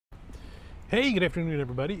Hey, good afternoon,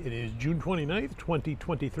 everybody. It is June 29th,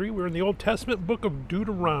 2023. We're in the Old Testament book of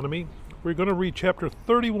Deuteronomy. We're going to read chapter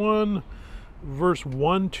 31, verse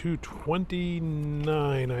 1 to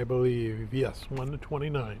 29, I believe. Yes, 1 to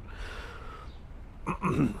 29.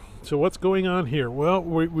 So what's going on here? Well,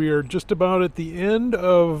 we are just about at the end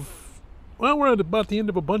of, we're at about the end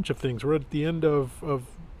of a bunch of things. We're at the end of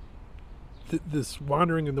this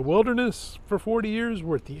wandering in the wilderness for 40 years.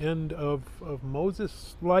 We're at the end of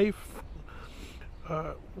Moses' life.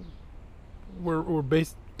 We're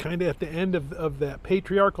based kind of at the end of that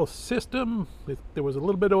patriarchal system. There was a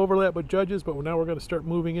little bit of overlap with judges, but now we're going to start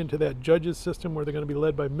moving into that judges system where they're going to be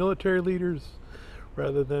led by military leaders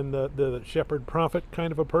rather than the shepherd prophet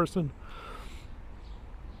kind of a person.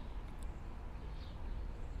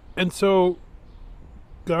 And so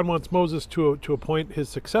God wants Moses to appoint his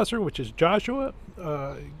successor, which is Joshua,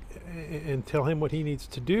 and tell him what he needs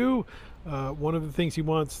to do. One of the things he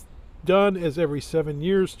wants done is every 7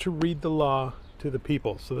 years to read the law to the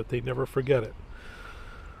people so that they never forget it.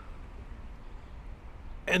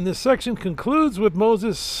 And this section concludes with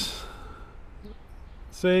Moses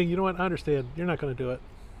saying, you know what, I understand, you're not going to do it.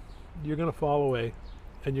 You're going to fall away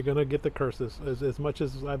and you're going to get the curses. As much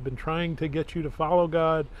as I've been trying to get you to follow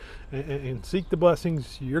God and seek the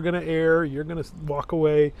blessings, you're going to err, you're going to walk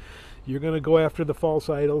away, you're going to go after the false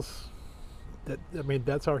idols.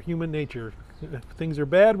 That's our human nature. If things are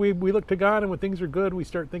bad, we look to God, and when things are good, we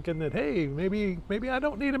start thinking that, hey, maybe I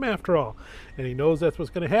don't need him after all. And he knows that's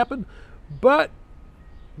what's going to happen. But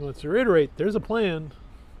he wants to reiterate, there's a plan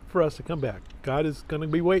for us to come back. God is going to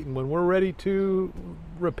be waiting. When we're ready to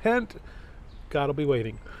repent, God will be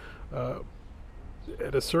waiting.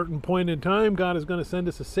 At a certain point in time, God is going to send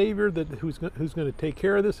us a Savior who's going to take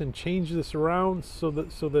care of this and change this around so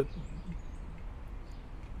that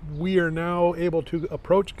we are now able to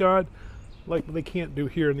approach God like they can't do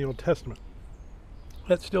here in the Old Testament.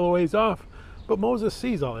 That's still a ways off, but Moses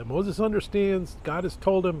sees all that. Moses understands. God has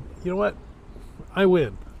told him, you know what? I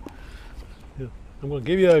win. I'm going to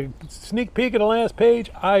give you a sneak peek at the last page.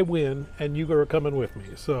 I win, and you are coming with me.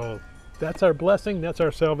 So that's our blessing. That's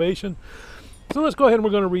our salvation. So let's go ahead and we're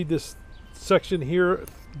going to read this section here,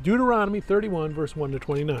 Deuteronomy 31, verse 1 to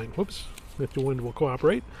 29. Whoops, if the wind will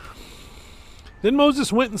cooperate. Then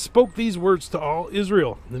Moses went and spoke these words to all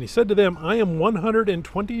Israel. And he said to them, I am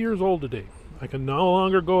 120 years old today. I can no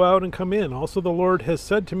longer go out and come in. Also the Lord has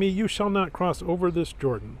said to me, you shall not cross over this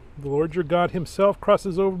Jordan. The Lord your God himself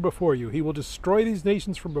crosses over before you. He will destroy these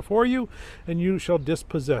nations from before you, and you shall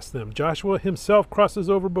dispossess them. Joshua himself crosses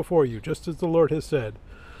over before you, just as the Lord has said.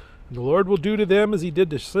 And the Lord will do to them as he did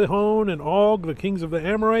to Sihon and Og, the kings of the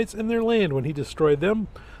Amorites, and their land when he destroyed them.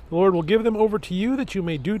 The Lord will give them over to you, that you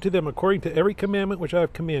may do to them according to every commandment which I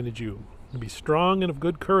have commanded you. And be strong and of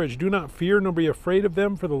good courage. Do not fear, nor be afraid of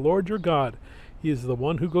them, for the Lord your God, he is the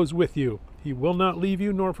one who goes with you. He will not leave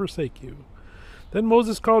you nor forsake you. Then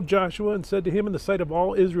Moses called Joshua and said to him in the sight of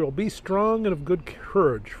all Israel, be strong and of good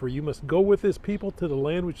courage, for you must go with this people to the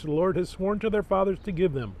land which the Lord has sworn to their fathers to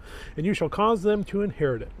give them, and you shall cause them to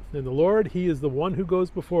inherit it. And the Lord, he is the one who goes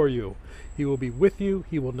before you. He will be with you.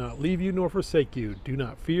 He will not leave you nor forsake you. Do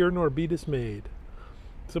not fear nor be dismayed.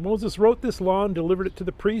 So Moses wrote this law and delivered it to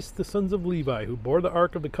the priests, the sons of Levi, who bore the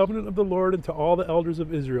ark of the covenant of the Lord, and to all the elders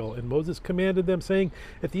of Israel. And Moses commanded them, saying,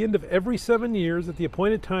 at the end of every 7 years, at the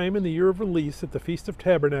appointed time in the year of release, at the Feast of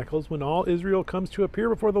Tabernacles, when all Israel comes to appear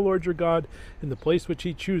before the Lord your God in the place which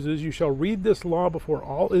he chooses, you shall read this law before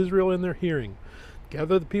all Israel in their hearing.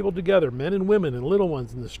 Gather the people together, men and women and little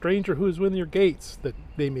ones, and the stranger who is within your gates, that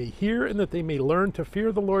they may hear and that they may learn to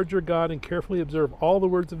fear the Lord your God and carefully observe all the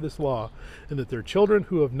words of this law, and that their children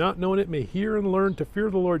who have not known it may hear and learn to fear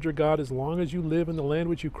the Lord your God as long as you live in the land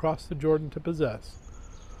which you crossed the Jordan to possess.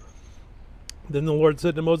 Then the Lord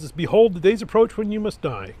said to Moses, behold, the days approach when you must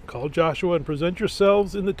die. Call Joshua and present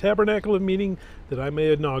yourselves in the tabernacle of meeting, that I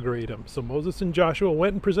may inaugurate him. So Moses and Joshua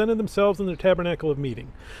went and presented themselves in the tabernacle of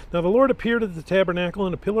meeting. Now the Lord appeared at the tabernacle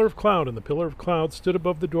in a pillar of cloud, and the pillar of cloud stood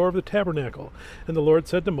above the door of the tabernacle. And the Lord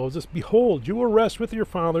said to Moses, behold, you will rest with your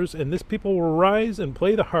fathers, and this people will rise and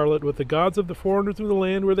play the harlot with the gods of the foreigners of the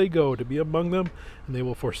land where they go, to be among them, and they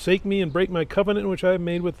will forsake me and break my covenant which I have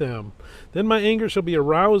made with them. Then my anger shall be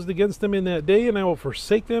aroused against them in that day, and I will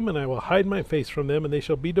forsake them, and I will hide my face from them, and they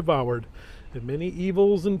shall be devoured. And many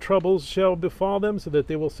evils and troubles shall befall them, so that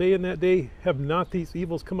they will say in that day, have not these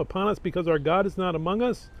evils come upon us, because our God is not among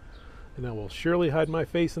us? And I will surely hide my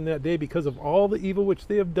face in that day, because of all the evil which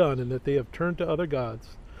they have done, and that they have turned to other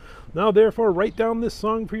gods. Now therefore write down this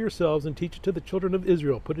song for yourselves, and teach it to the children of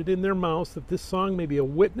Israel. Put it in their mouths, that this song may be a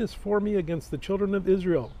witness for me against the children of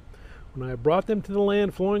Israel. When I have brought them to the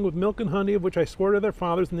land flowing with milk and honey, of which I swore to their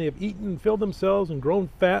fathers, and they have eaten and filled themselves and grown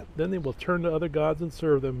fat, then they will turn to other gods and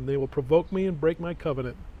serve them. They will provoke me and break my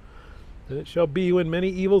covenant. And it shall be, when many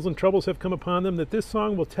evils and troubles have come upon them, that this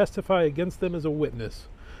song will testify against them as a witness.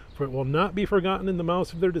 For it will not be forgotten in the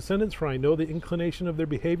mouths of their descendants, for I know the inclination of their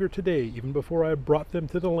behavior today, even before I have brought them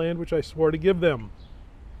to the land which I swore to give them.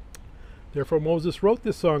 Therefore Moses wrote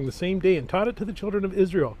this song the same day and taught it to the children of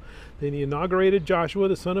Israel. Then he inaugurated Joshua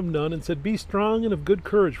the son of Nun and said, Be strong and of good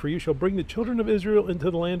courage, for you shall bring the children of Israel into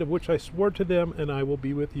the land of which I swore to them, and I will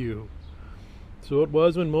be with you. So it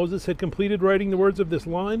was, when Moses had completed writing the words of this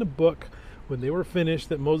law in a book, when they were finished,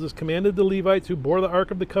 that Moses commanded the Levites who bore the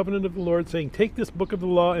ark of the covenant of the Lord, saying, Take this book of the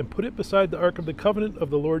law and put it beside the ark of the covenant of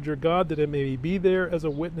the Lord your God, that it may be there as a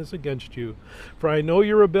witness against you. For I know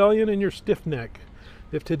your rebellion and your stiff neck.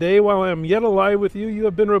 If today, while I am yet alive with you, you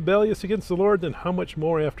have been rebellious against the Lord, then how much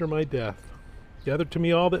more after my death? Gather to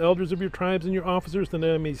me all the elders of your tribes and your officers, that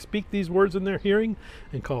I may speak these words in their hearing,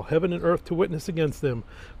 and call heaven and earth to witness against them.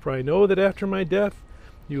 For I know that after my death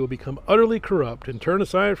you will become utterly corrupt, and turn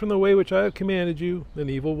aside from the way which I have commanded you, and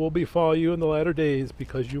evil will befall you in the latter days,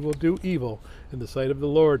 because you will do evil in the sight of the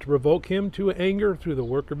Lord, to provoke him to anger through the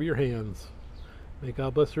work of your hands. May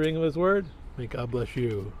God bless the reading of his word. May God bless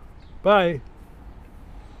you. Bye.